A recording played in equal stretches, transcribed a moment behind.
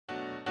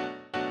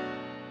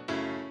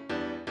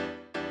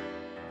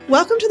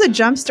Welcome to the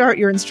Jumpstart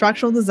Your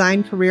Instructional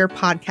Design Career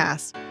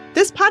podcast.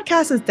 This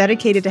podcast is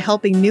dedicated to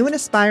helping new and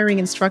aspiring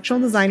instructional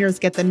designers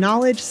get the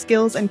knowledge,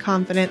 skills, and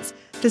confidence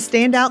to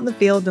stand out in the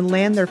field and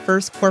land their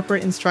first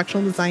corporate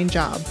instructional design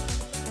job.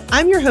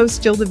 I'm your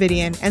host, Jill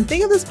Davidian, and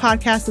think of this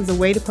podcast as a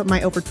way to put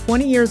my over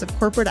 20 years of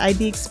corporate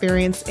ID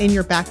experience in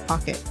your back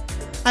pocket.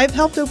 I've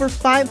helped over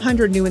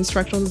 500 new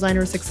instructional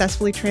designers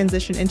successfully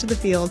transition into the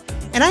field,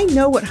 and I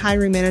know what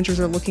hiring managers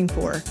are looking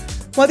for.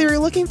 Whether you're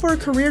looking for a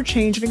career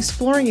change and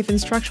exploring if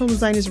instructional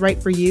design is right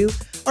for you,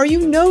 or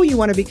you know you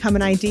want to become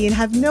an ID and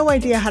have no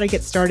idea how to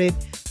get started,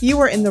 you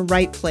are in the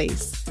right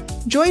place.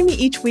 Join me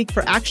each week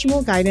for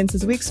actionable guidance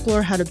as we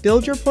explore how to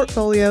build your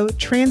portfolio,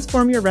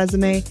 transform your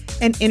resume,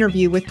 and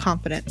interview with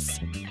confidence.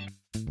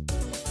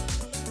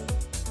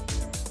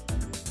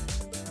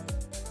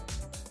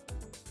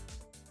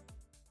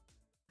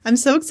 I'm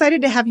so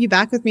excited to have you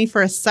back with me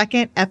for a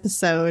second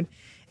episode.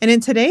 And in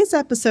today's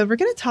episode, we're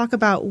going to talk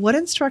about what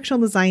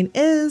instructional design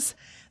is,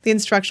 the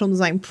instructional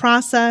design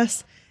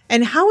process,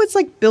 and how it's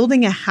like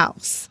building a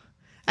house.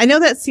 I know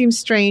that seems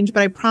strange,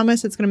 but I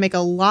promise it's going to make a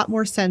lot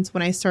more sense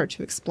when I start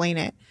to explain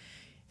it.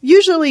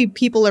 Usually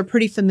people are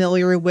pretty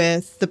familiar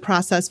with the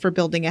process for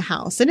building a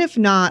house. And if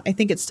not, I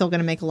think it's still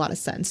going to make a lot of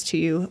sense to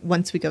you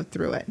once we go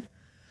through it.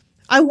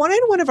 I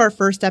wanted one of our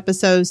first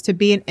episodes to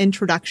be an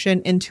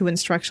introduction into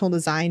instructional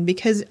design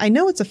because I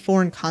know it's a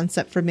foreign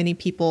concept for many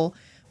people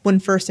when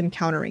first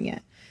encountering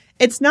it.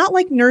 It's not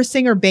like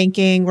nursing or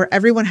banking where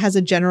everyone has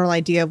a general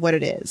idea of what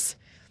it is.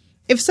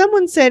 If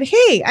someone said,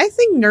 hey, I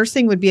think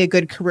nursing would be a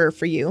good career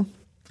for you,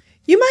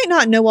 you might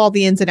not know all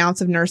the ins and outs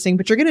of nursing,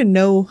 but you're going to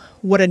know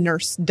what a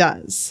nurse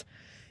does.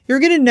 You're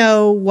going to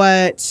know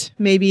what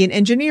maybe an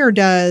engineer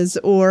does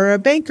or a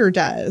banker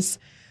does.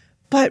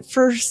 But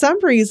for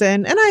some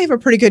reason, and I have a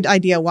pretty good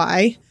idea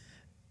why,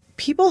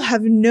 people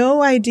have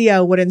no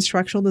idea what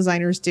instructional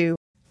designers do.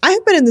 I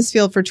have been in this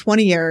field for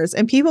 20 years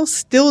and people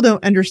still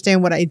don't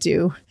understand what I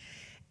do.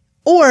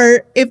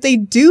 Or if they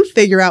do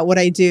figure out what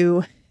I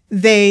do,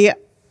 they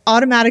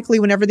automatically,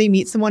 whenever they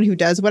meet someone who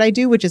does what I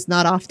do, which is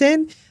not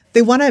often,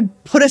 they want to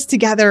put us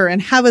together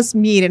and have us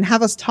meet and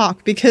have us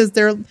talk because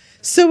they're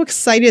so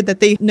excited that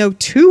they know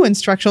two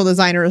instructional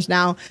designers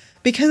now,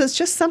 because it's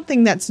just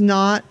something that's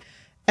not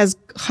as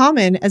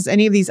common as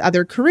any of these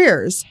other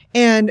careers.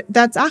 And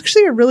that's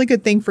actually a really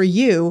good thing for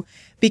you,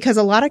 because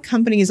a lot of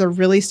companies are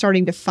really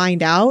starting to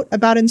find out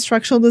about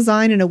instructional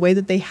design in a way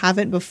that they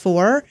haven't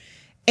before.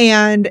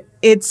 And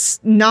it's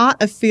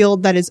not a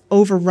field that is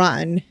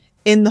overrun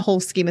in the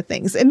whole scheme of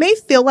things. It may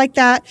feel like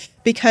that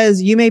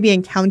because you may be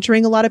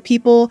encountering a lot of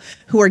people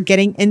who are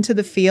getting into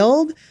the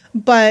field,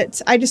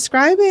 but I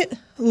describe it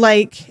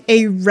like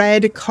a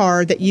red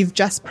car that you've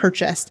just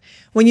purchased.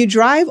 When you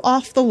drive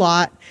off the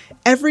lot,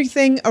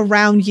 everything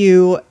around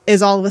you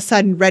is all of a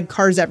sudden red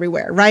cars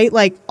everywhere, right?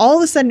 Like all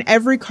of a sudden,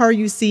 every car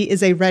you see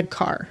is a red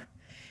car.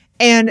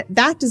 And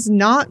that does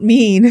not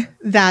mean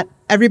that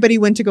everybody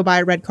went to go buy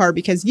a red car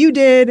because you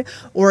did,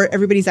 or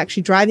everybody's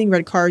actually driving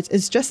red cars.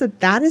 It's just that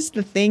that is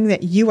the thing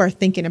that you are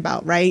thinking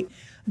about, right?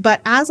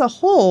 But as a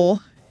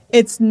whole,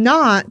 it's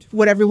not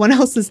what everyone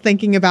else is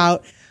thinking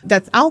about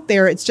that's out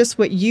there. It's just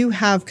what you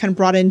have kind of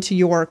brought into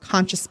your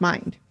conscious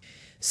mind.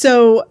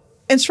 So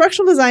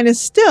instructional design is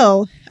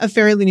still a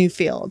fairly new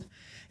field.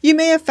 You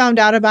may have found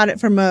out about it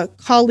from a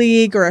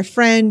colleague or a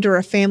friend or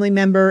a family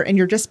member, and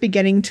you're just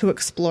beginning to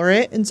explore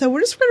it. And so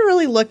we're just going to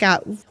really look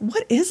at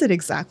what is it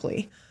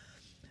exactly.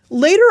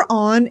 Later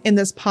on in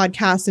this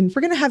podcast, and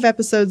we're going to have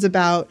episodes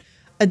about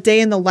a day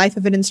in the life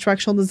of an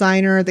instructional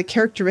designer, the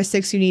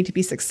characteristics you need to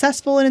be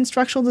successful in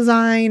instructional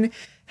design,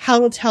 how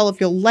to tell if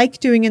you'll like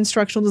doing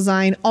instructional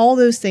design, all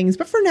those things.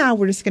 But for now,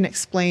 we're just going to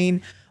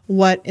explain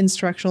what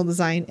instructional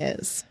design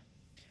is.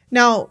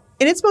 Now,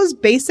 in its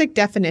most basic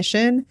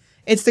definition,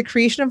 it's the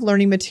creation of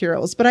learning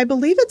materials, but I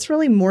believe it's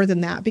really more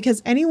than that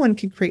because anyone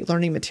can create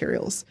learning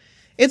materials.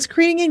 It's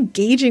creating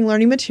engaging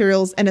learning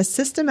materials in a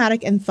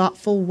systematic and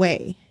thoughtful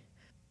way.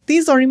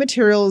 These learning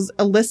materials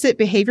elicit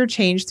behavior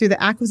change through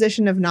the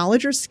acquisition of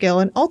knowledge or skill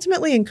and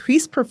ultimately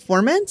increase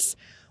performance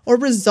or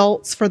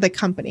results for the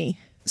company.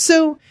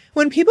 So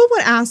when people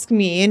would ask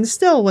me, and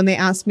still when they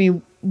ask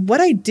me what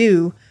I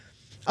do,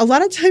 a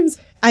lot of times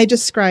I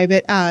describe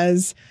it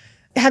as,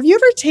 have you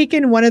ever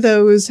taken one of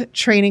those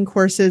training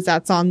courses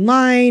that's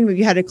online where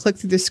you had to click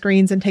through the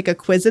screens and take a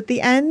quiz at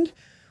the end?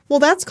 Well,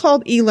 that's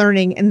called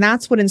e-learning, and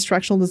that's what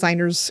instructional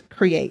designers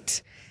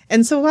create.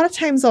 And so a lot of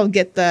times I'll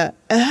get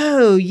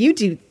oh, you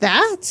do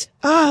that?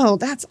 Oh,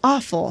 that's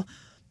awful.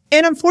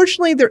 And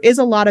unfortunately, there is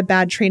a lot of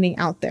bad training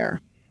out there.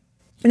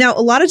 Now,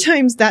 a lot of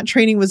times that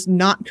training was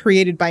not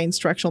created by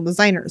instructional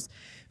designers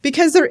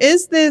because there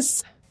is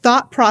this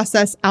thought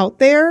process out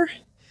there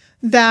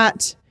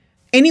that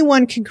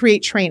anyone can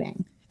create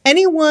training.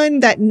 Anyone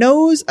that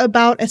knows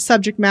about a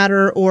subject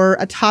matter or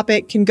a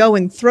topic can go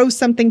and throw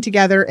something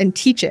together and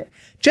teach it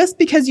just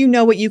because you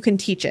know what you can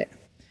teach it.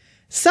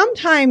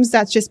 Sometimes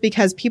that's just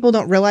because people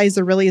don't realize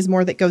there really is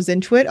more that goes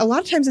into it. A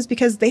lot of times it's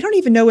because they don't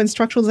even know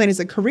instructional design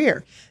is a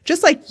career.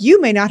 Just like you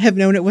may not have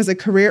known it was a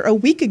career a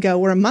week ago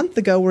or a month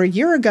ago or a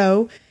year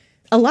ago,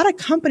 a lot of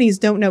companies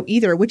don't know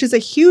either, which is a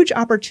huge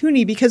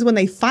opportunity because when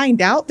they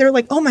find out, they're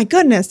like, oh my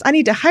goodness, I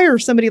need to hire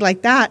somebody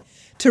like that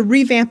to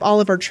revamp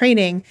all of our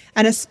training.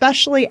 And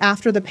especially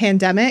after the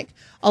pandemic,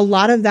 a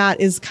lot of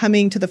that is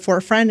coming to the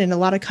forefront and a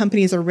lot of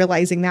companies are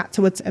realizing that.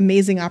 So it's an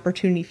amazing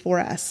opportunity for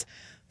us.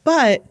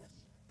 But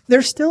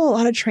there's still a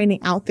lot of training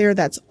out there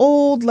that's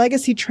old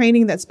legacy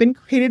training that's been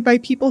created by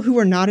people who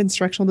are not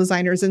instructional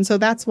designers. And so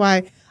that's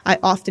why I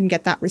often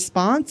get that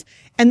response.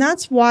 And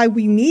that's why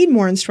we need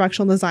more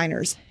instructional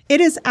designers.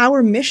 It is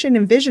our mission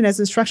and vision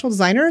as instructional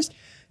designers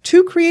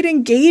to create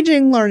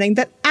engaging learning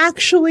that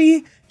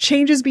actually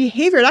changes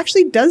behavior. It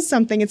actually does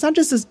something. It's not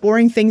just this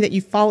boring thing that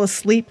you fall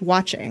asleep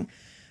watching,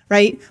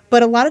 right?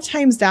 But a lot of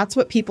times that's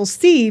what people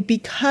see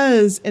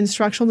because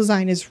instructional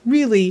design is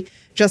really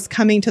just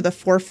coming to the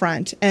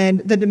forefront. And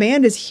the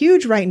demand is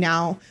huge right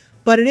now,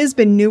 but it has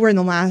been newer in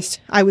the last,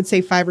 I would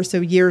say, 5 or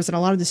so years. And a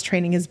lot of this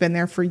training has been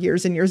there for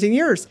years and years and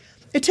years.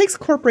 It takes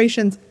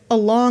corporations a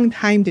long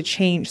time to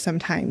change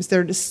sometimes.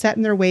 They're just set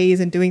in their ways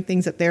and doing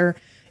things that they're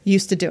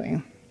used to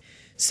doing.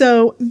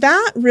 So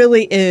that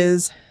really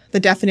is the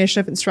definition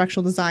of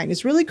instructional design,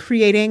 is really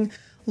creating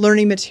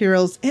learning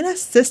materials in a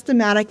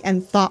systematic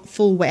and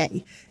thoughtful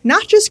way.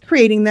 Not just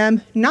creating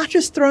them, not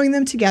just throwing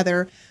them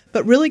together,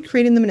 but really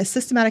creating them in a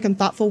systematic and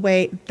thoughtful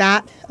way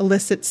that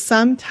elicits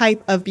some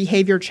type of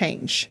behavior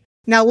change.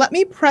 Now, let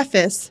me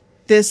preface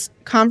this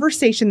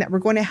conversation that we're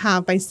going to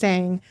have by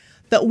saying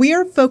that we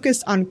are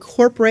focused on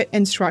corporate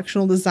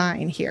instructional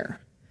design here.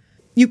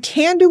 You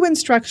can do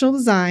instructional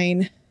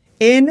design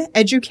in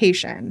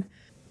education.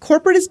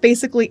 Corporate is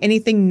basically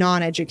anything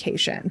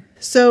non-education.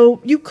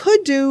 So you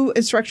could do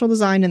instructional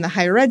design in the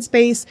higher ed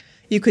space.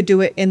 You could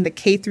do it in the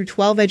K through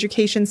 12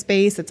 education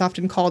space. It's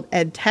often called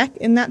ed tech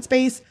in that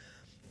space.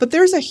 But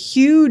there's a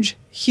huge,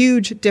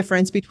 huge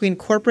difference between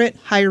corporate,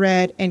 higher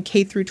ed, and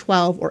K through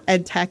 12 or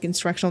ed tech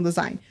instructional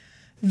design.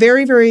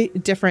 Very, very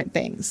different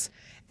things.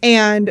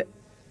 And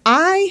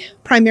I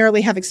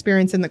primarily have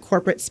experience in the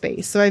corporate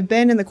space. So I've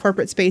been in the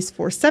corporate space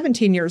for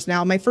 17 years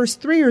now. My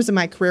first 3 years of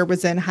my career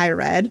was in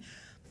higher ed.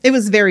 It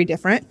was very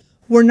different.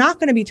 We're not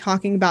going to be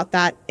talking about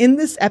that in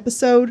this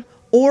episode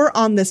or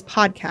on this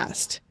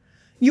podcast.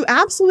 You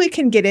absolutely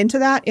can get into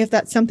that if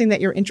that's something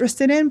that you're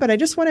interested in, but I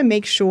just want to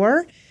make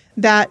sure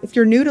that if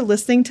you're new to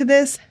listening to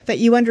this, that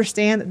you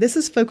understand that this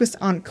is focused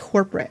on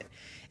corporate.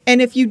 And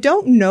if you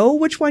don't know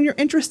which one you're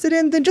interested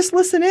in, then just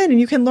listen in and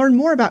you can learn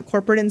more about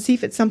corporate and see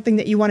if it's something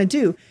that you want to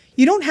do.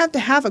 You don't have to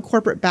have a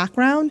corporate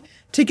background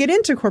to get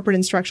into corporate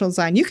instructional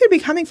design. You could be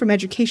coming from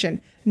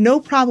education, no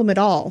problem at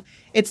all.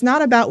 It's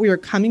not about where you're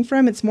coming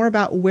from. It's more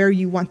about where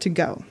you want to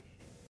go.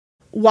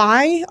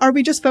 Why are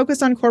we just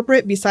focused on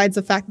corporate besides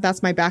the fact that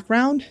that's my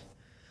background?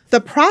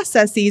 The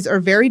processes are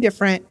very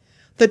different.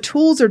 The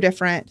tools are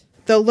different.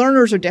 The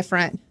learners are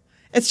different.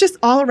 It's just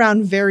all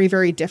around very,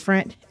 very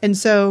different. And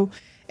so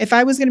if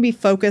I was going to be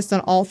focused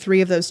on all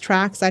 3 of those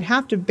tracks, I'd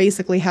have to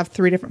basically have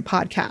 3 different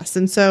podcasts.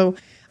 And so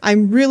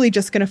I'm really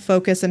just going to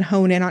focus and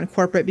hone in on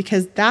corporate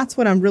because that's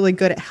what I'm really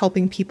good at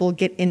helping people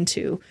get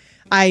into.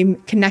 I'm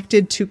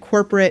connected to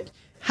corporate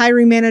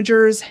hiring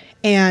managers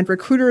and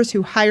recruiters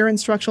who hire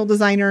instructional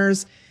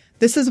designers.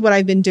 This is what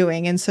I've been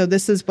doing. And so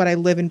this is what I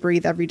live and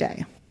breathe every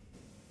day.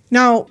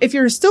 Now, if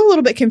you're still a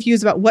little bit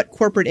confused about what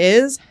corporate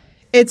is,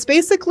 it's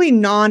basically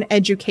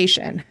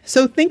non-education.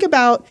 So think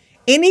about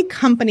any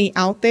company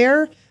out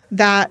there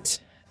that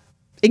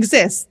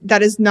exists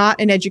that is not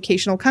an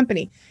educational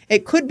company.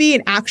 It could be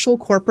an actual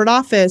corporate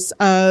office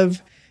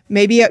of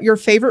maybe at your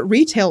favorite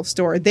retail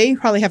store. They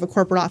probably have a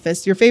corporate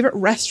office. Your favorite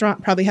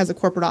restaurant probably has a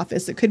corporate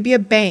office. It could be a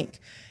bank.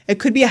 It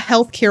could be a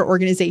healthcare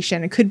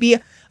organization. It could be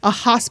a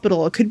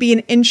hospital. It could be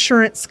an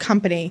insurance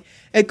company.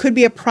 It could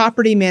be a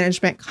property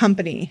management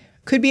company.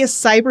 It could be a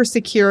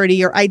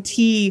cybersecurity or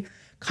IT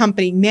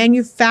company,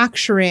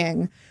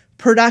 manufacturing,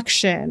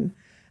 production,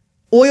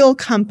 oil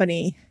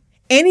company.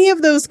 Any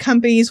of those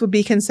companies would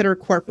be considered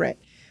corporate.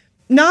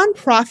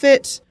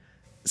 Nonprofit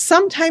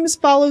sometimes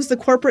follows the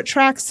corporate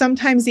track,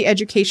 sometimes the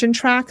education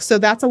track. So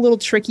that's a little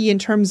tricky in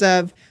terms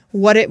of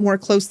what it more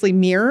closely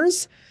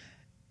mirrors.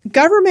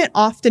 Government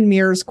often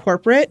mirrors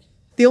corporate.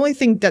 The only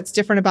thing that's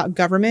different about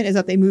government is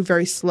that they move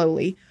very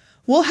slowly.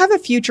 We'll have a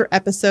future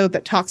episode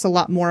that talks a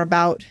lot more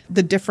about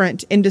the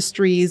different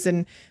industries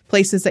and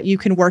places that you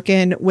can work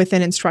in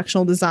within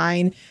instructional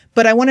design.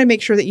 But I want to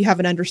make sure that you have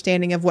an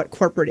understanding of what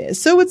corporate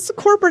is. So it's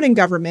corporate and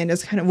government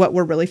is kind of what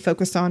we're really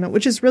focused on,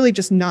 which is really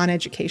just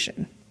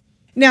non-education.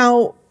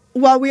 Now,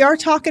 while we are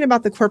talking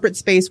about the corporate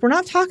space, we're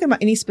not talking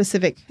about any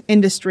specific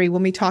industry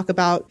when we talk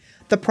about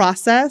the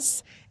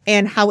process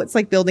and how it's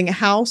like building a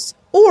house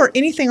or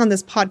anything on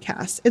this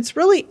podcast. It's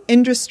really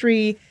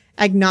industry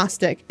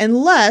agnostic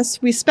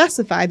unless we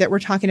specify that we're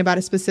talking about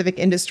a specific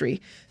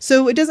industry.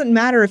 So it doesn't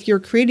matter if you're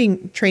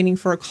creating training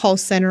for a call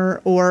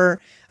center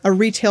or a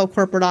retail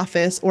corporate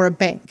office or a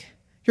bank.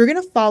 You're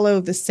going to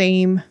follow the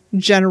same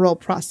general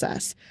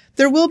process.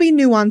 There will be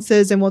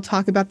nuances and we'll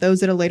talk about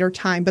those at a later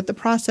time, but the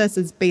process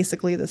is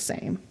basically the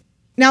same.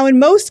 Now, in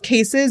most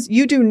cases,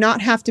 you do not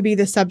have to be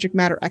the subject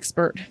matter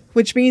expert,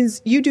 which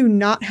means you do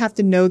not have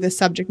to know the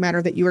subject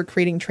matter that you are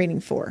creating training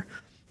for.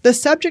 The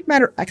subject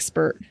matter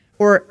expert,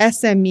 or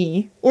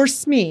SME, or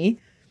SME,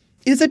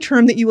 is a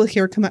term that you will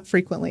hear come up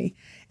frequently.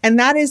 And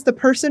that is the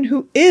person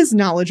who is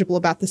knowledgeable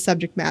about the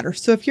subject matter.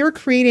 So if you're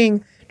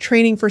creating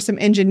training for some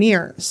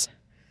engineers,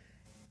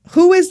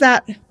 who is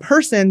that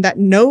person that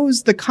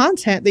knows the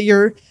content that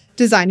you're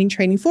designing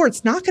training for?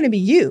 It's not going to be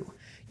you.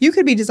 You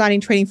could be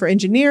designing training for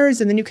engineers,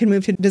 and then you can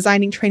move to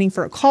designing training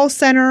for a call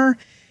center.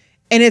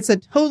 And it's a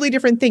totally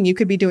different thing. You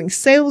could be doing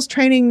sales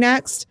training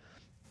next.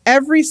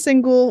 Every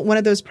single one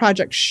of those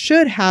projects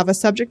should have a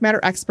subject matter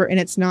expert, and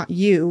it's not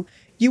you.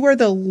 You are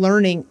the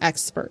learning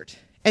expert.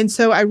 And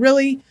so I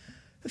really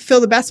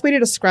feel the best way to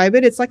describe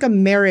it, it's like a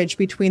marriage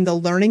between the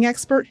learning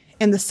expert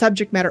and the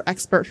subject matter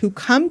expert who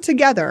come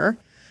together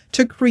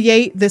to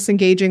create this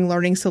engaging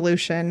learning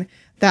solution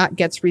that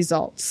gets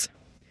results.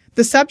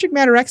 The subject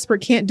matter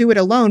expert can't do it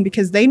alone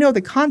because they know the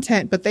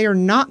content, but they are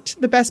not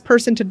the best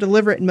person to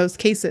deliver it in most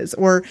cases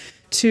or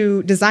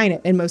to design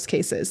it in most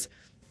cases.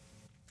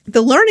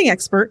 The learning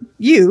expert,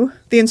 you,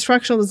 the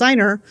instructional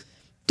designer,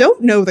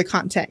 don't know the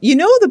content. You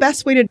know the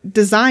best way to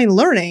design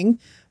learning,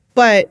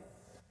 but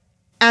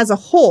as a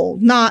whole,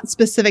 not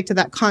specific to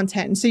that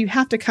content. And so you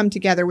have to come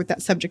together with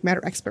that subject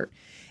matter expert.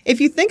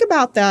 If you think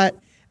about that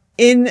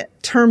in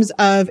terms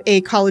of a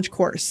college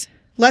course,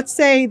 let's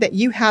say that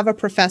you have a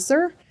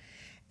professor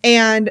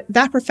and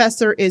that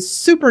professor is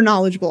super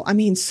knowledgeable. I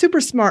mean,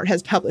 super smart,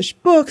 has published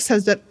books,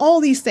 has done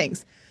all these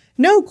things.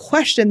 No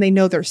question they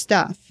know their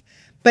stuff.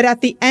 But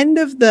at the end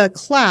of the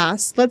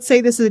class, let's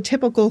say this is a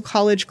typical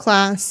college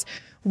class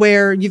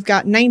where you've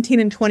got 19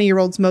 and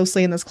 20-year-olds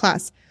mostly in this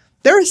class.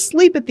 They're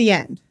asleep at the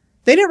end.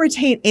 They didn't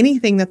retain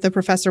anything that the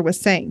professor was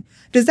saying.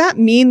 Does that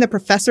mean the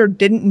professor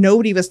didn't know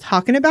what he was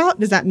talking about?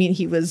 Does that mean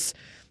he was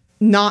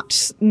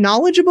not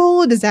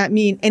knowledgeable? Does that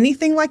mean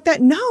anything like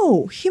that?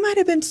 No, he might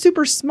have been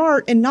super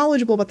smart and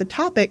knowledgeable about the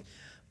topic,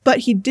 but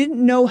he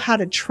didn't know how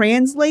to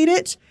translate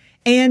it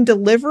and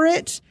deliver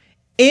it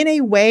in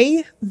a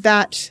way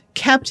that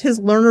kept his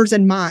learners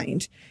in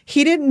mind.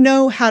 He didn't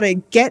know how to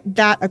get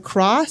that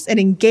across and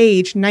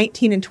engage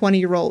 19 and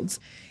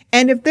 20-year-olds.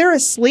 And if they're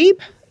asleep,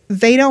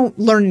 they don't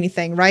learn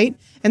anything, right?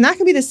 And that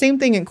can be the same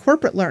thing in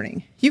corporate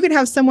learning. You could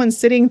have someone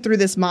sitting through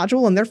this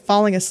module and they're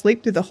falling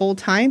asleep through the whole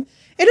time.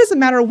 It doesn't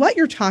matter what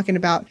you're talking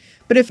about.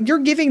 But if you're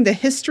giving the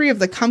history of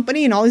the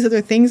company and all these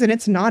other things and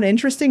it's not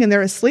interesting and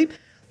they're asleep,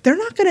 they're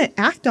not going to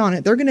act on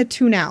it. They're going to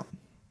tune out.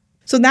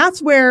 So that's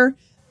where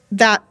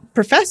that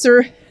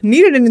professor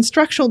needed an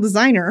instructional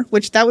designer,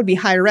 which that would be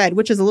higher ed,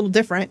 which is a little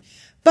different.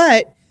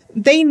 But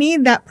they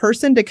need that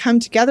person to come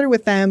together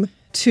with them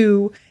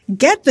to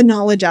get the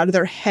knowledge out of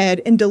their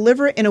head and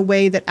deliver it in a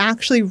way that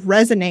actually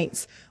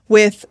resonates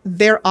with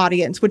their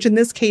audience, which in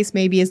this case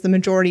maybe is the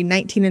majority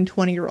 19 and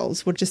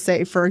 20-year-olds, we'll just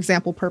say for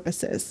example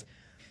purposes.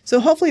 So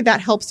hopefully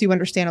that helps you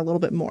understand a little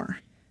bit more.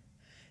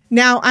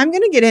 Now I'm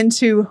going to get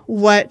into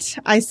what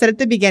I said at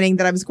the beginning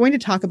that I was going to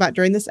talk about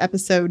during this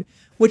episode,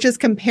 which is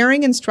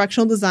comparing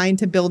instructional design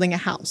to building a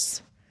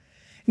house.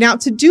 Now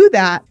to do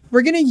that,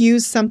 we're going to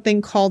use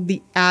something called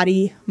the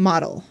ADDIE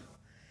model.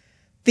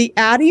 The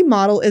ADDIE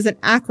model is an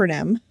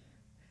acronym.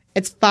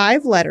 It's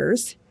 5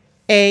 letters,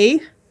 A,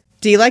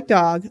 D like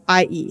dog,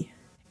 I-E,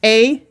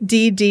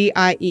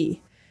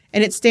 ADDIE.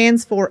 And it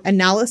stands for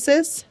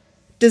analysis,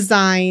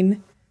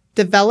 design,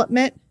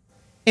 development,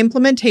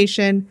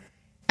 implementation,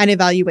 and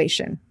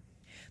evaluation.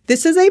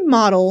 This is a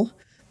model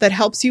that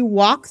helps you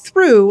walk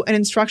through an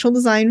instructional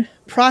design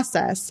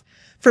process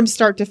from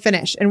start to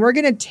finish. And we're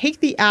going to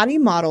take the ADDIE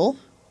model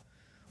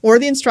or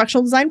the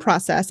instructional design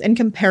process and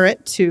compare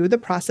it to the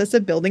process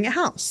of building a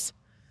house.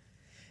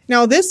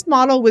 Now, this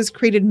model was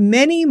created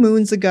many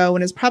moons ago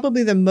and is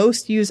probably the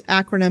most used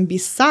acronym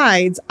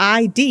besides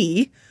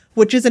ID,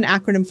 which is an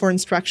acronym for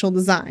instructional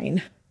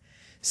design.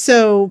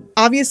 So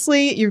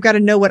obviously, you've got to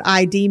know what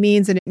ID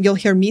means, and you'll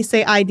hear me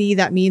say ID,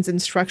 that means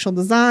instructional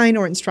design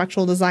or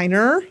instructional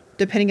designer,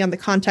 depending on the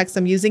context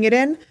I'm using it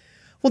in.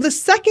 Well, the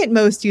second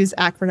most used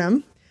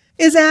acronym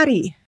is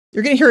ADDIE.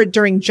 You're going to hear it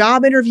during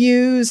job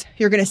interviews.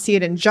 You're going to see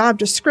it in job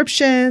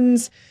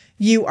descriptions.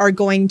 You are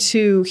going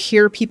to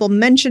hear people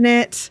mention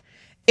it.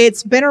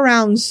 It's been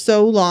around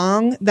so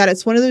long that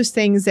it's one of those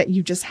things that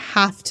you just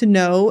have to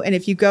know. And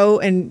if you go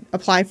and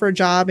apply for a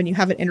job and you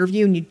have an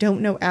interview and you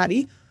don't know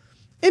ADDIE,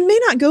 it may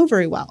not go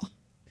very well.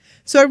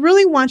 So I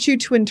really want you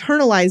to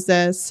internalize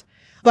this,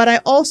 but I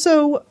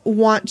also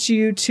want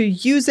you to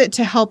use it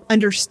to help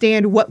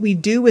understand what we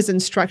do as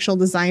instructional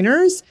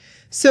designers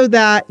so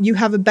that you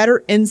have a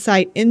better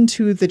insight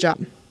into the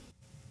job.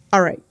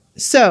 All right.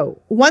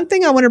 So one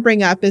thing I want to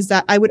bring up is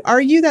that I would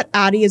argue that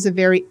ADDIE is a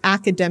very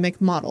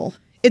academic model.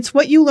 It's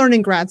what you learn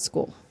in grad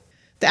school.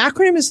 The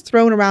acronym is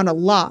thrown around a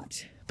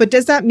lot, but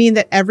does that mean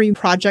that every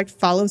project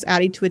follows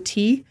ADDIE to a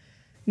T?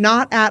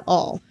 Not at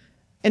all.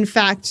 In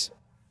fact,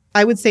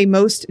 I would say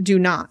most do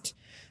not,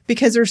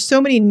 because there's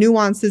so many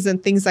nuances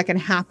and things that can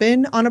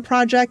happen on a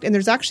project. And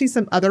there's actually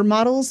some other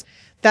models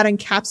that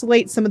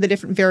encapsulate some of the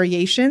different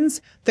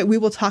variations that we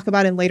will talk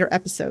about in later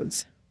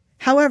episodes.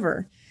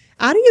 However,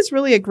 ADDIE is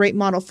really a great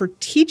model for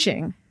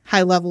teaching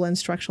high-level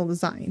instructional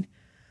design.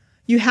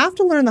 You have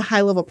to learn the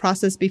high-level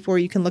process before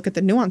you can look at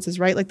the nuances,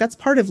 right? Like that's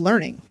part of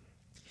learning.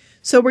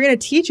 So we're going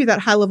to teach you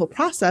that high-level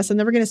process, and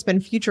then we're going to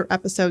spend future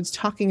episodes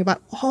talking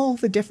about all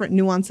the different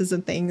nuances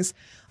and things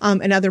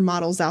and other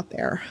models out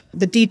there,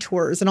 the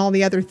detours and all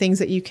the other things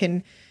that you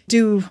can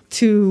do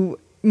to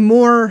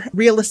more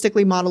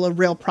realistically model a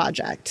real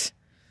project.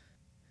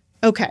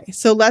 Okay,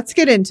 so let's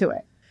get into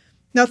it.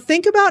 Now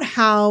think about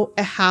how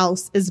a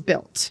house is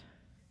built.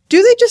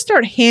 Do they just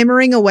start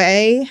hammering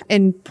away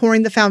and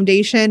pouring the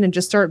foundation and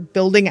just start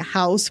building a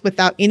house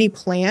without any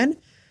plan?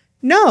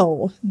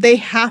 No, they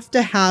have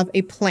to have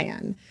a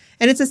plan.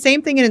 And it's the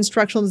same thing in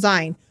instructional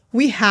design.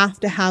 We have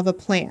to have a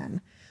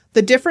plan.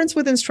 The difference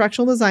with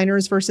instructional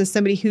designers versus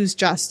somebody who's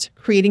just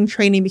creating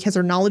training because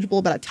they're knowledgeable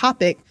about a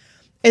topic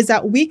is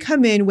that we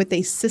come in with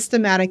a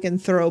systematic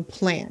and thorough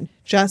plan,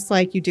 just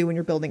like you do when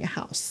you're building a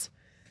house.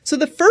 So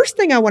the first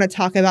thing I want to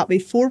talk about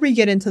before we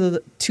get into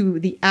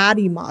the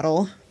ADDIE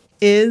model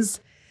is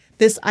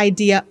this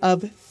idea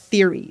of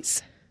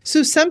theories.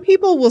 So some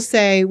people will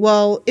say,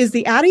 well, is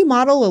the ADDIE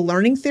model a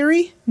learning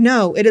theory?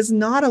 No, it is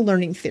not a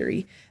learning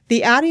theory.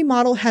 The ADDIE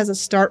model has a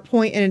start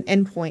point and an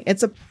end point.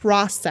 It's a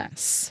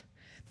process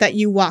that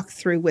you walk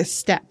through with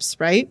steps,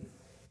 right?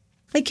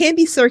 It can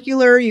be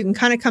circular. You can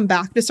kind of come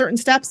back to certain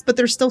steps, but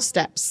there's still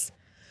steps.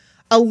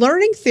 A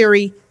learning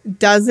theory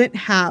doesn't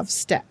have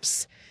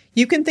steps.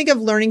 You can think of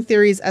learning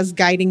theories as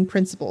guiding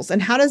principles.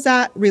 And how does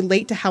that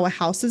relate to how a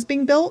house is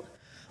being built?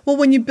 Well,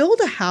 when you build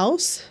a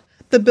house,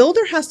 the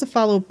builder has to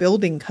follow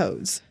building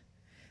codes.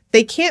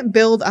 They can't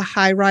build a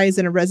high rise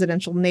in a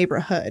residential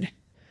neighborhood.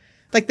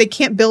 Like they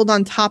can't build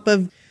on top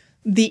of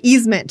the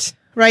easement,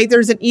 right?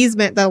 There's an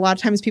easement that a lot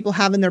of times people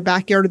have in their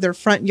backyard or their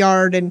front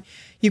yard, and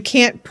you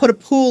can't put a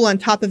pool on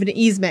top of an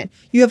easement.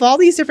 You have all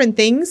these different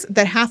things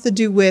that have to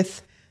do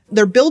with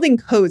their building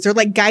codes. They're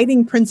like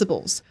guiding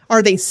principles.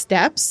 Are they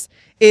steps?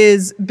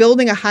 Is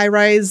building a high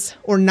rise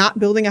or not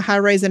building a high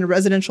rise in a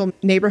residential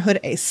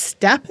neighborhood a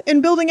step in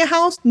building a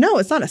house? No,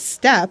 it's not a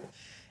step.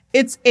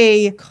 It's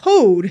a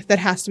code that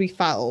has to be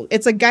followed.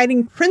 It's a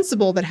guiding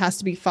principle that has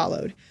to be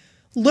followed.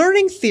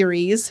 Learning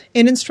theories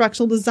in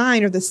instructional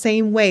design are the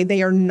same way.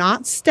 They are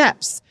not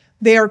steps.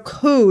 They are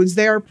codes.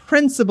 They are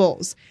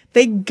principles.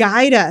 They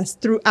guide us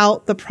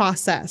throughout the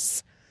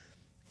process.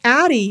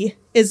 ADDIE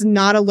is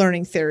not a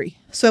learning theory.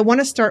 So I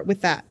want to start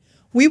with that.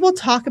 We will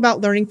talk about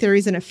learning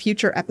theories in a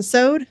future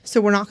episode, so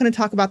we're not going to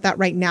talk about that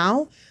right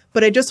now,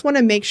 but I just want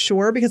to make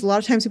sure, because a lot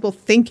of times people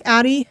think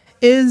ADDIE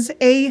is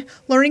a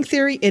learning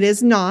theory. It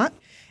is not.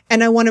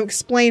 And I want to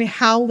explain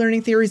how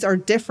learning theories are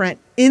different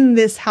in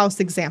this house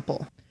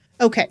example.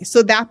 Okay,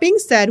 so that being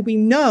said, we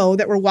know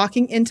that we're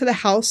walking into the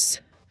house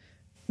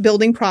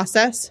building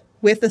process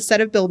with a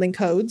set of building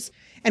codes,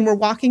 and we're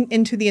walking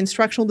into the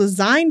instructional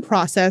design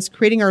process,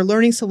 creating our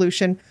learning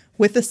solution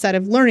with a set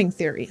of learning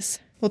theories.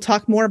 We'll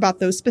talk more about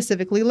those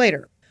specifically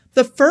later.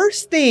 The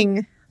first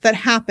thing that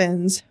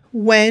happens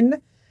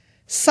when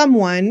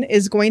someone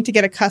is going to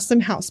get a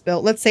custom house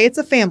built, let's say it's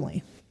a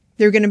family,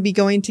 they're going to be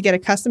going to get a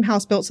custom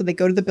house built, so they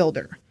go to the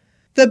builder.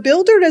 The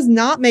builder does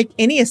not make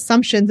any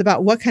assumptions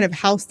about what kind of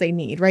house they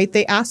need, right?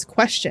 They ask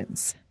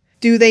questions.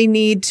 Do they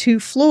need 2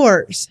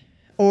 floors?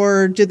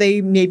 Or do they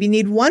maybe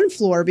need 1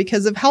 floor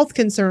because of health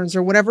concerns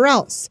or whatever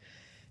else?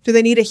 Do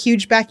they need a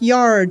huge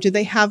backyard? Do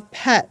they have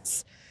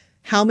pets?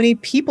 How many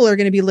people are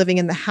going to be living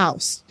in the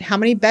house? How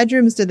many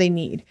bedrooms do they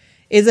need?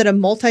 Is it a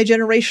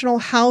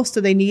multi-generational house?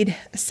 Do they need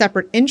a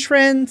separate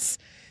entrance?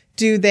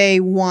 Do they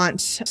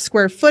want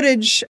square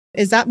footage?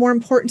 Is that more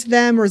important to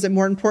them? Or is it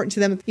more important to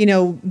them,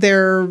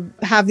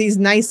 they have these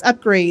nice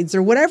upgrades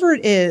or whatever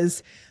it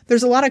is?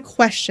 There's a lot of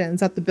questions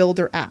that the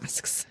builder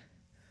asks.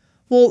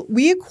 Well,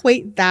 we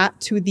equate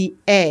that to the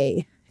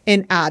A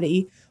in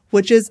ADDIE,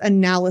 which is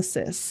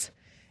analysis.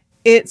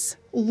 It's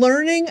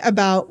learning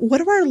about what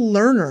do our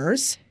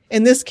learners,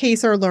 in this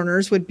case, our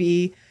learners would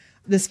be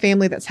this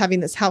family that's having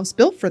this house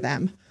built for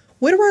them.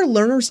 What do our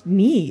learners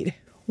need?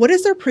 What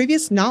is their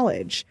previous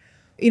knowledge?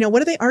 What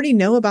do they already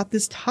know about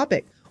this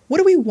topic? What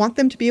do we want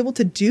them to be able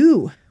to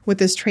do with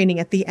this training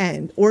at the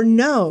end or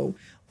know?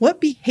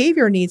 What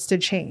behavior needs to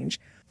change?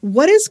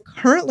 What is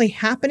currently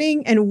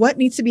happening and what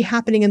needs to be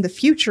happening in the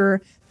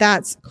future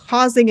that's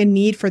causing a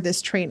need for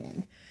this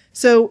training?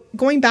 So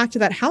going back to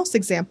that house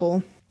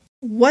example,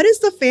 what is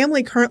the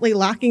family currently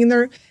lacking in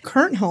their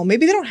current home?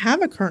 Maybe they don't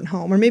have a current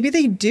home, or maybe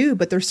they do,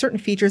 but there's certain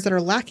features that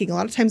are lacking. A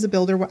lot of times a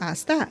builder will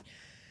ask that.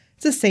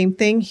 It's the same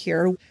thing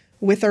here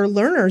with our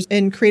learners.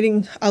 In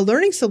creating a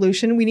learning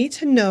solution, we need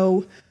to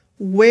know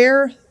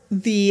where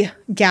the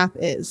gap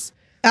is.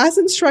 As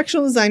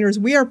instructional designers,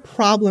 we are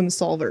problem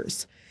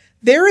solvers.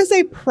 There is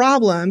a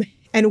problem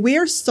and we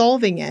are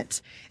solving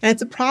it. And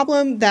it's a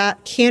problem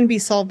that can be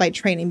solved by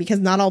training, because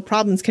not all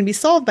problems can be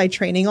solved by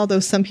training, although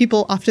some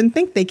people often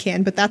think they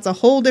can, but that's a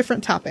whole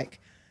different topic.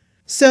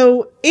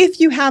 So if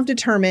you have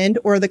determined,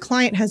 or the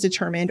client has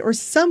determined, or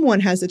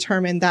someone has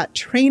determined that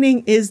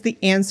training is the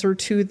answer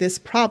to this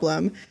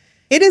problem,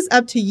 it is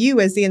up to you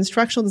as the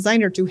instructional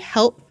designer to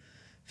help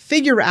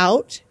figure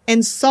out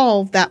and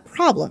solve that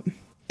problem.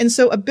 And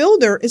so a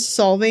builder is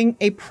solving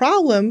a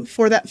problem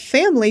for that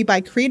family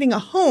by creating a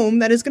home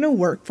that is going to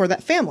work for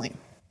that family.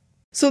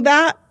 So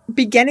that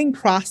beginning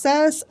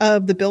process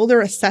of the builder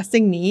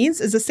assessing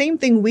needs is the same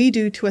thing we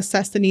do to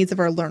assess the needs of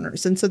our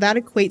learners. And so that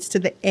equates to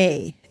the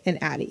A in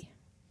ADDIE.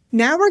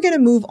 Now we're going to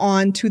move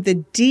on to the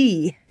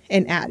D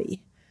in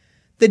ADDIE.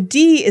 The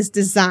D is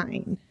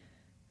design.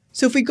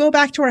 So if we go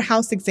back to our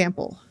house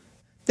example,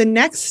 the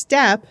next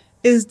step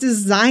is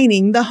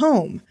designing the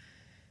home.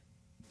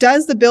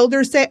 Does the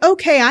builder say,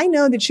 okay, I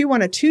know that you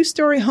want a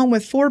 2-story home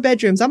with 4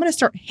 bedrooms. I'm going to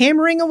start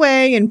hammering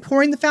away and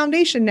pouring the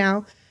foundation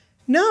now.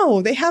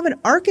 No, they have an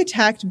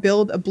architect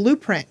build a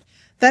blueprint.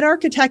 That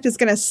architect is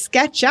going to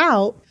sketch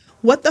out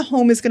what the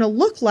home is going to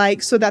look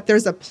like so that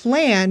there's a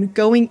plan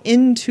going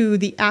into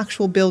the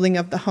actual building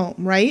of the home,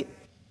 right?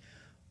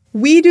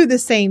 We do the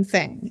same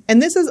thing.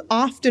 And this is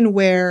often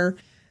where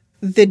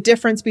the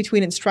difference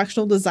between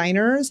instructional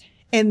designers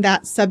and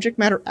that subject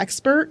matter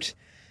expert,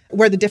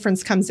 where the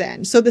difference comes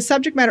in. So the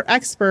subject matter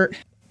expert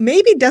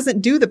maybe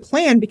doesn't do the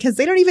plan because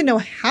they don't even know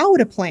how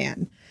to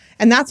plan.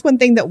 And that's one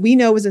thing that we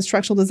know as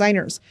instructional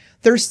designers.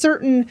 There's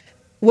certain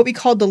what we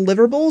call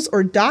deliverables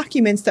or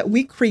documents that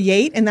we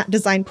create in that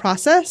design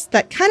process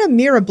that kind of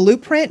mirror a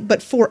blueprint,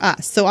 but for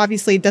us. So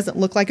obviously it doesn't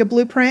look like a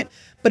blueprint,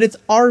 but it's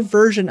our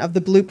version of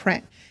the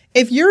blueprint.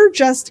 If you're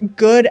just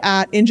good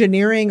at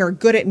engineering or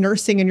good at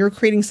nursing and you're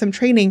creating some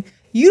training,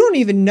 you don't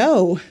even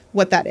know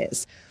what that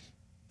is.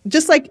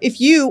 Just like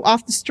if you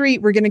off the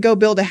street were going to go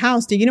build a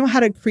house, do you know how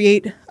to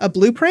create a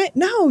blueprint?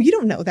 No, you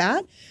don't know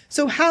that.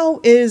 So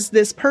how is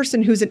this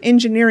person who's an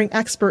engineering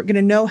expert going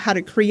to know how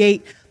to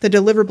create the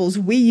deliverables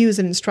we use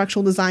in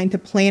instructional design to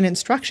plan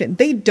instruction?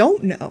 They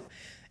don't know.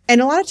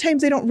 And a lot of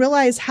times they don't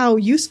realize how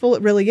useful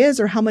it really is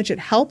or how much it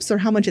helps or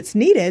how much it's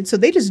needed. So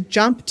they just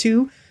jump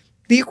to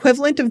the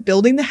equivalent of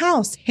building the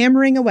house,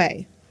 hammering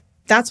away.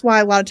 That's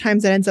why a lot of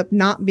times it ends up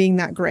not being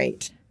that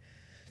great.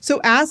 So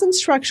as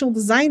instructional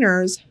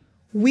designers,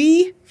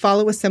 we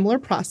follow a similar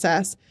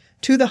process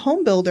to the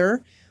home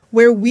builder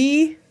where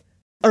we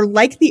are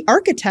like the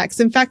architects.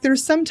 In fact,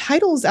 there's some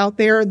titles out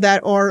there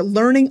that are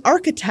learning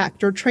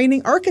architect or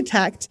training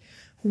architect.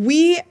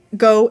 We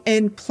go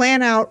and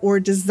plan out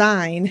or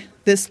design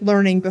this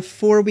learning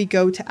before we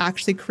go to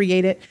actually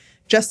create it,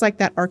 just like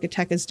that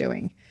architect is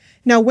doing.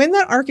 Now, when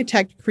that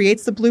architect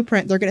creates the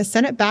blueprint, they're going to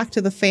send it back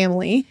to the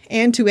family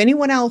and to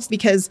anyone else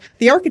because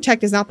the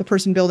architect is not the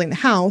person building the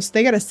house.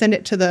 They got to send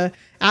it to the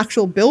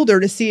actual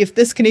builder to see if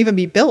this can even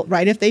be built,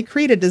 right? If they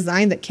create a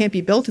design that can't be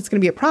built, it's going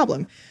to be a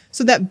problem.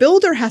 So that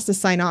builder has to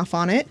sign off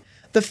on it.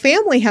 The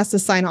family has to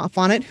sign off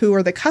on it, who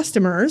are the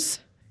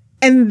customers,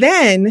 and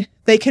then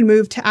they can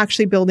move to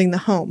actually building the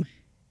home.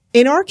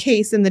 In our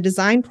case, in the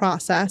design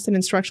process in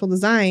instructional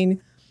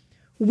design,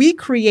 we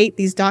create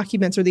these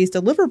documents or these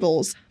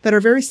deliverables that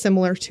are very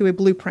similar to a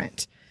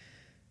blueprint.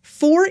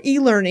 For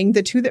e-learning,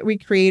 the two that we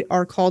create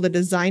are called a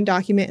design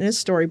document and a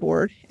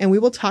storyboard, and we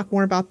will talk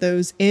more about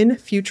those in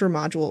future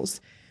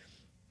modules.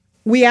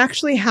 We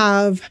actually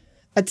have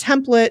a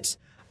template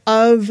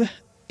of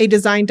a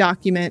design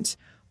document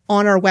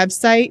on our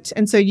website,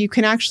 and so you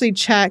can actually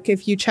check,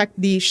 if you check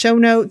the show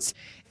notes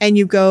and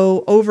you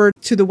go over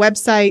to the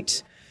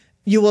website,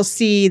 you will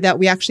see that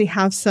we actually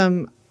have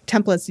some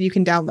templates that you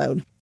can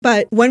download.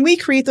 But when we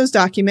create those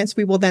documents,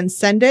 we will then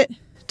send it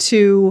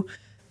to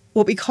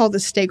what we call the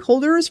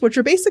stakeholders, which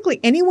are basically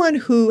anyone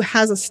who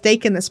has a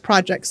stake in this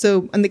project.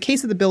 So in the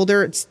case of the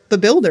builder, it's the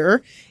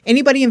builder.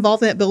 Anybody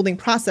involved in that building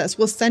process,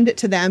 will send it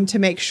to them to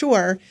make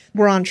sure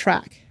we're on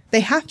track. They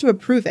have to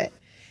approve it.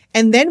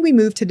 And then we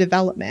move to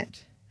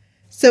development.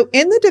 So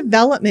in the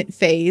development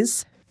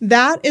phase,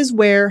 that is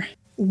where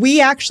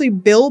we actually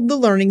build the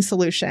learning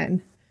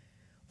solution.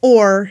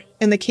 Or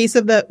in the case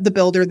of the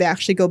builder, they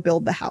actually go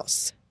build the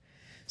house.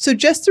 So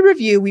just to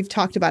review, we've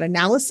talked about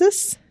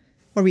analysis,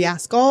 where we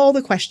ask all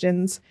the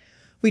questions.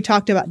 We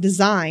talked about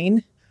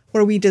design,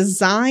 where we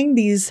design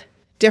these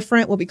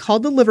different, what we call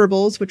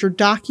deliverables, which are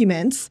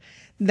documents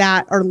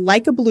that are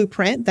like a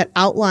blueprint that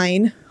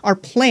outline our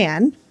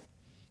plan,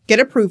 get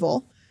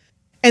approval.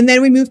 And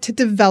then we move to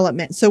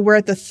development. So we're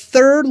at the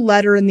third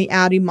letter in the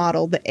ADDIE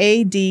model, the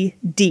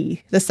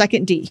ADD, the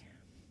second D.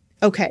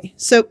 Okay,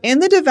 so in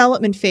the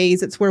development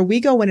phase, it's where we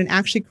go in and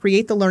actually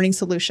create the learning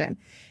solution.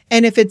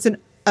 And if it's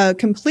a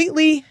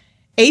completely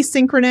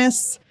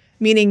asynchronous,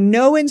 meaning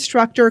no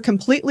instructor,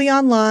 completely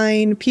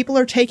online, people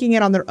are taking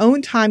it on their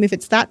own time. If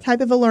it's that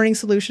type of a learning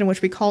solution,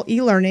 which we call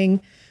e-learning,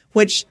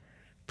 which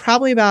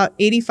probably about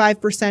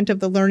 85% of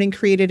the learning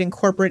created in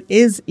corporate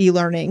is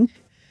e-learning,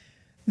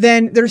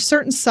 then there's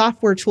certain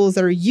software tools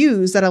that are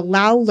used that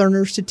allow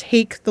learners to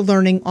take the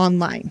learning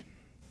online.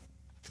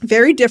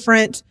 Very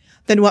different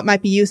than what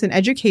might be used in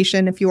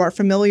education. If you are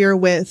familiar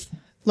with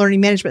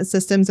learning management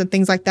systems and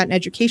things like that in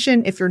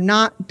education. If you're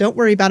not, don't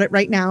worry about it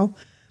right now.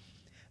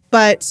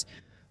 But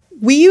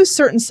we use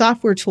certain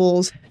software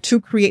tools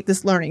to create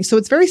this learning. So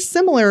it's very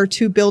similar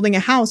to building a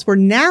house where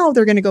now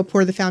they're going to go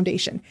pour the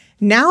foundation.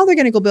 Now they're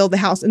going to go build the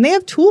house, and they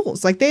have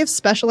tools, like they have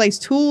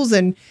specialized tools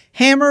and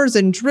hammers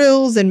and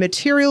drills and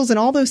materials and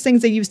all those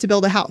things they use to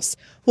build a house.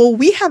 Well,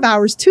 we have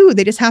ours too.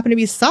 They just happen to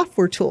be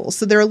software tools.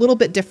 So they're a little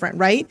bit different,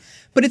 right?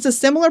 But it's a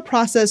similar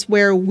process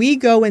where we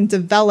go and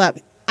develop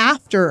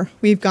after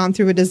we've gone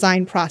through a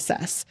design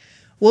process.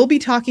 We'll be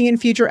talking in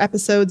future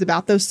episodes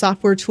about those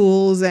software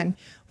tools and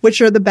which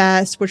are the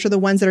best, which are the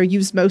ones that are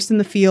used most in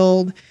the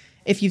field.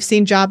 If you've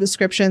seen job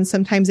descriptions,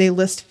 sometimes they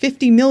list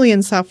 50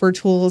 million software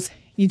tools.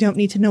 You don't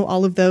need to know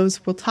all of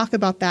those. We'll talk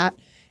about that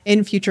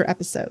in future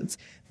episodes.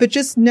 But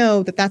just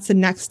know that that's the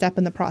next step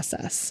in the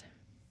process.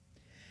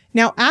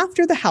 Now,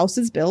 after the house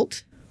is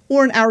built,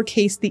 or in our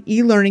case, the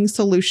e-learning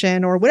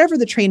solution or whatever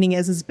the training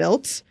is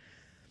built,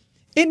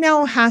 it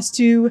now has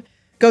to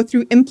go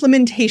through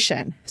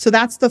implementation. So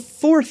that's the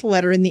fourth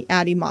letter in the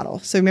ADDIE model.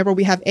 So remember,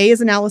 we have A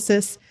as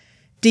analysis,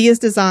 D is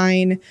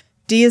design,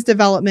 D is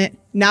development.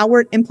 Now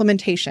we're at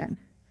implementation.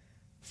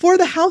 For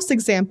the house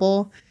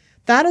example,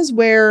 that is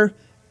where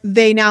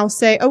they now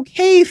say,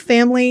 okay,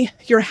 family,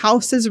 your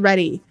house is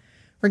ready.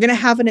 We're going to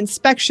have an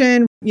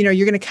inspection. You're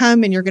going to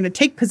come and you're going to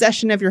take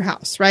possession of your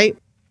house, right?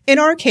 In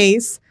our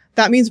case,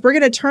 that means we're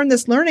going to turn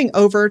this learning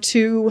over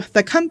to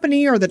the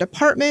company or the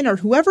department or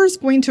whoever's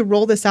going to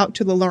roll this out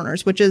to the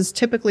learners, which is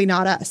typically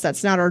not us.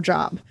 That's not our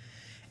job.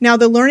 Now,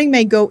 the learning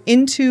may go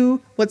into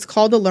what's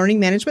called a learning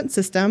management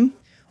system,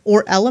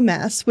 or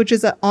LMS, which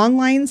is an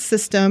online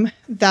system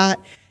that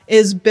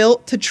is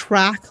built to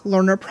track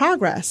learner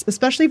progress,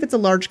 especially if it's a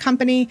large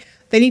company.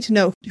 They need to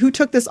know who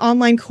took this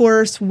online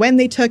course, when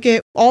they took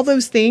it, all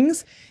those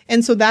things.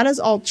 And so that is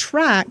all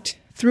tracked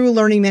through a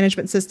learning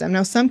management system.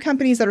 Now, some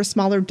companies that are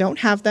smaller don't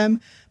have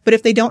them, but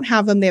if they don't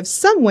have them, they have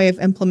some way of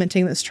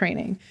implementing this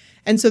training.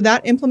 And so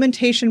that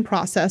implementation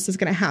process is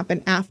going to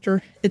happen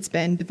after it's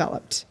been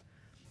developed.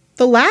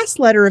 The last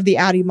letter of the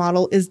ADDIE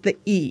model is the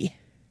E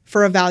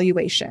for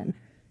evaluation.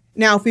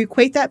 Now, if we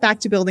equate that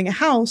back to building a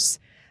house,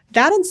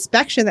 that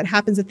inspection that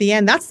happens at the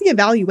end, that's the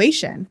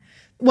evaluation.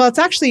 Well, it's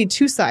actually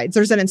two sides.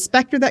 There's an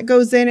inspector that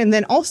goes in, and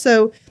then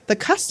also the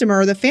customer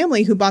or the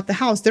family who bought the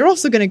house, they're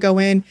also going to go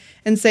in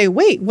and say,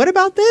 wait, what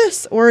about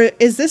this? Or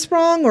is this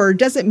wrong? Or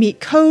does it meet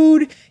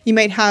code? You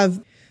might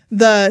have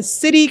the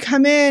city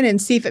come in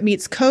and see if it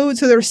meets code.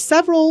 So there are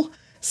several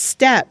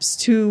steps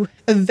to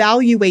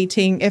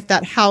evaluating if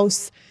that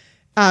house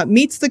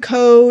meets the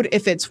code,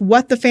 if it's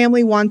what the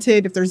family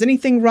wanted, if there's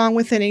anything wrong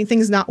with it,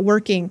 anything's not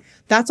working.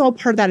 That's all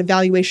part of that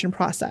evaluation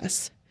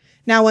process.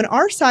 Now, on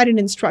our side in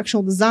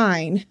instructional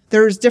design,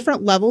 there's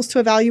different levels to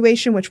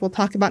evaluation, which we'll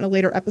talk about in a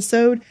later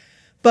episode.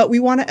 But we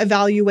want to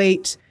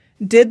evaluate,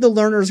 did the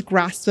learners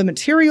grasp the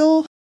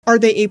material? Are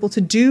they able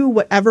to do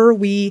whatever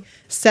we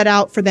set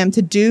out for them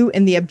to do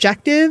in the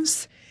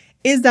objectives?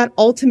 Is that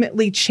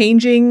ultimately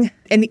changing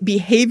any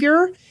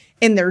behavior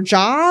in their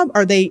job?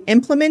 Are they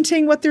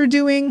implementing what they're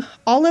doing?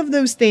 All of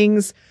those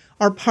things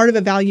are part of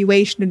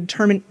evaluation to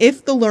determine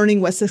if the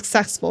learning was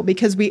successful,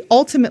 because we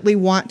ultimately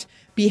want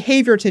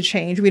behavior to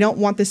change. We don't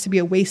want this to be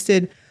a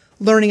wasted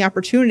learning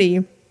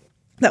opportunity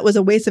that was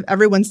a waste of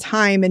everyone's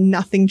time and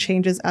nothing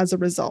changes as a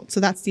result.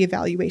 So that's the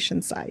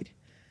evaluation side.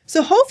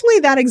 So hopefully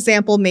that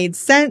example made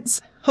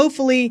sense.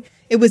 Hopefully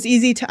it was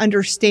easy to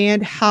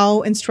understand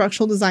how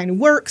instructional design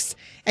works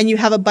and you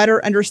have a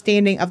better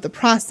understanding of the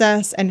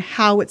process and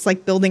how it's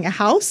like building a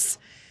house.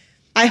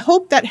 I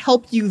hope that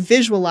helped you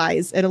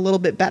visualize it a little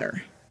bit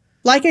better.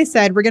 Like I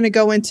said, we're going to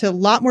go into a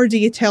lot more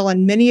detail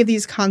on many of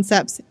these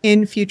concepts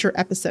in future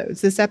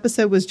episodes. This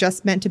episode was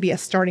just meant to be a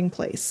starting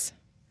place.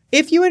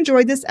 If you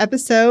enjoyed this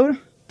episode,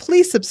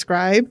 please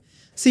subscribe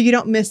so you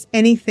don't miss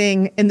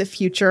anything in the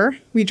future.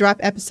 We drop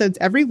episodes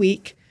every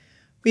week.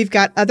 We've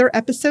got other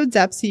episodes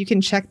up so you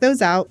can check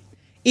those out.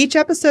 Each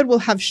episode will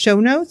have show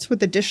notes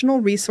with additional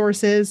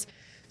resources.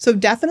 So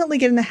definitely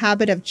get in the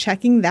habit of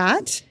checking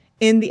that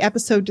in the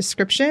episode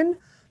description.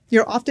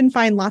 You'll often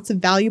find lots of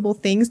valuable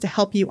things to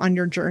help you on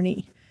your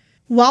journey.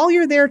 While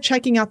you're there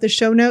checking out the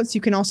show notes,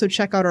 you can also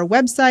check out our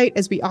website,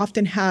 as we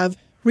often have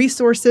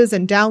resources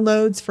and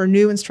downloads for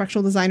new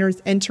instructional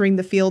designers entering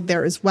the field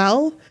there as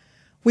well.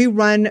 We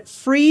run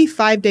free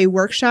 5-day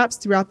workshops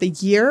throughout the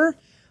year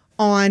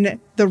on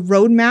the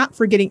roadmap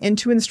for getting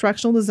into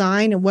instructional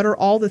design and what are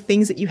all the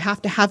things that you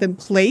have to have in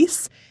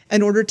place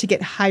in order to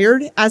get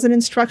hired as an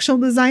instructional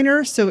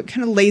designer. So it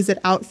kind of lays it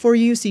out for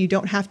you so you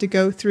don't have to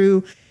go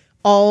through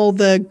all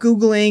the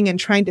Googling and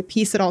trying to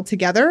piece it all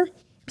together.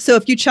 So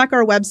if you check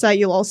our website,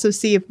 you'll also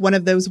see if one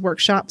of those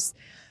workshops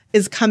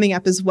is coming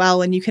up as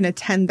well, and you can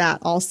attend that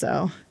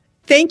also.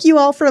 Thank you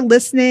all for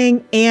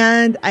listening,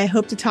 and I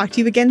hope to talk to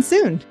you again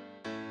soon.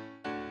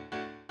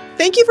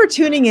 Thank you for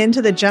tuning in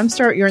to the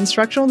Jumpstart Your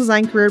Instructional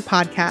Design Career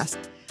podcast.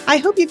 I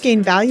hope you've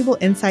gained valuable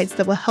insights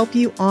that will help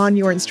you on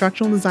your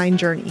instructional design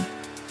journey.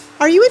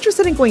 Are you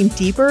interested in going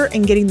deeper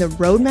and getting the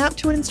roadmap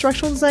to an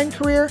instructional design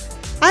career?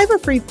 I have a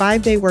free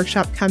 5-day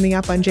workshop coming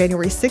up on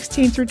January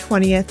 16th through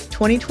 20th,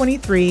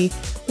 2023,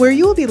 where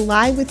you will be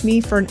live with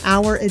me for an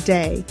hour a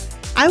day.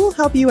 I will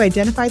help you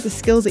identify the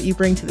skills that you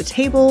bring to the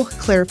table,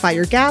 clarify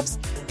your gaps,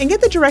 and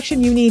get the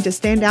direction you need to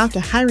stand out to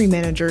hiring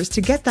managers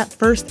to get that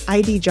first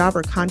ID job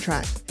or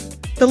contract.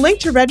 The link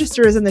to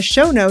register is in the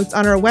show notes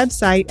on our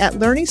website at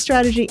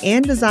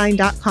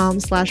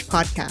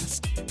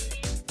learningstrategyanddesign.com/podcast.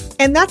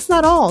 And that's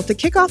not all. To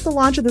kick off the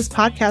launch of this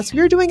podcast, we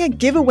are doing a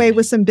giveaway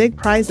with some big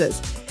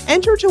prizes.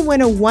 Enter to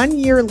win a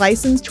 1-year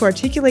license to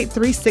Articulate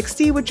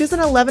 360, which is an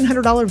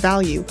 $1,100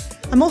 value.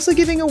 I'm also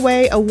giving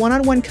away a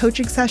one-on-one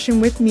coaching session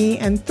with me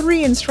and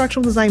 3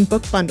 instructional design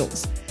book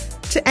bundles.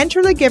 To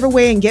enter the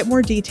giveaway and get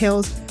more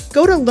details,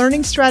 go to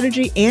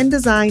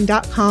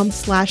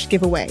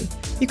learningstrategyanddesign.com/giveaway.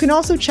 You can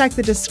also check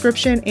the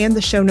description and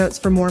the show notes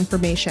for more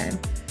information.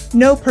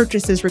 No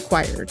purchases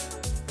required.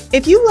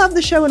 If you love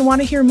the show and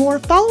want to hear more,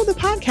 follow the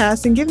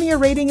podcast and give me a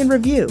rating and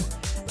review.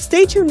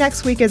 Stay tuned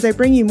next week as I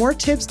bring you more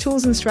tips,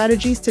 tools, and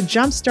strategies to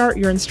jumpstart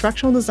your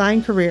instructional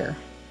design career.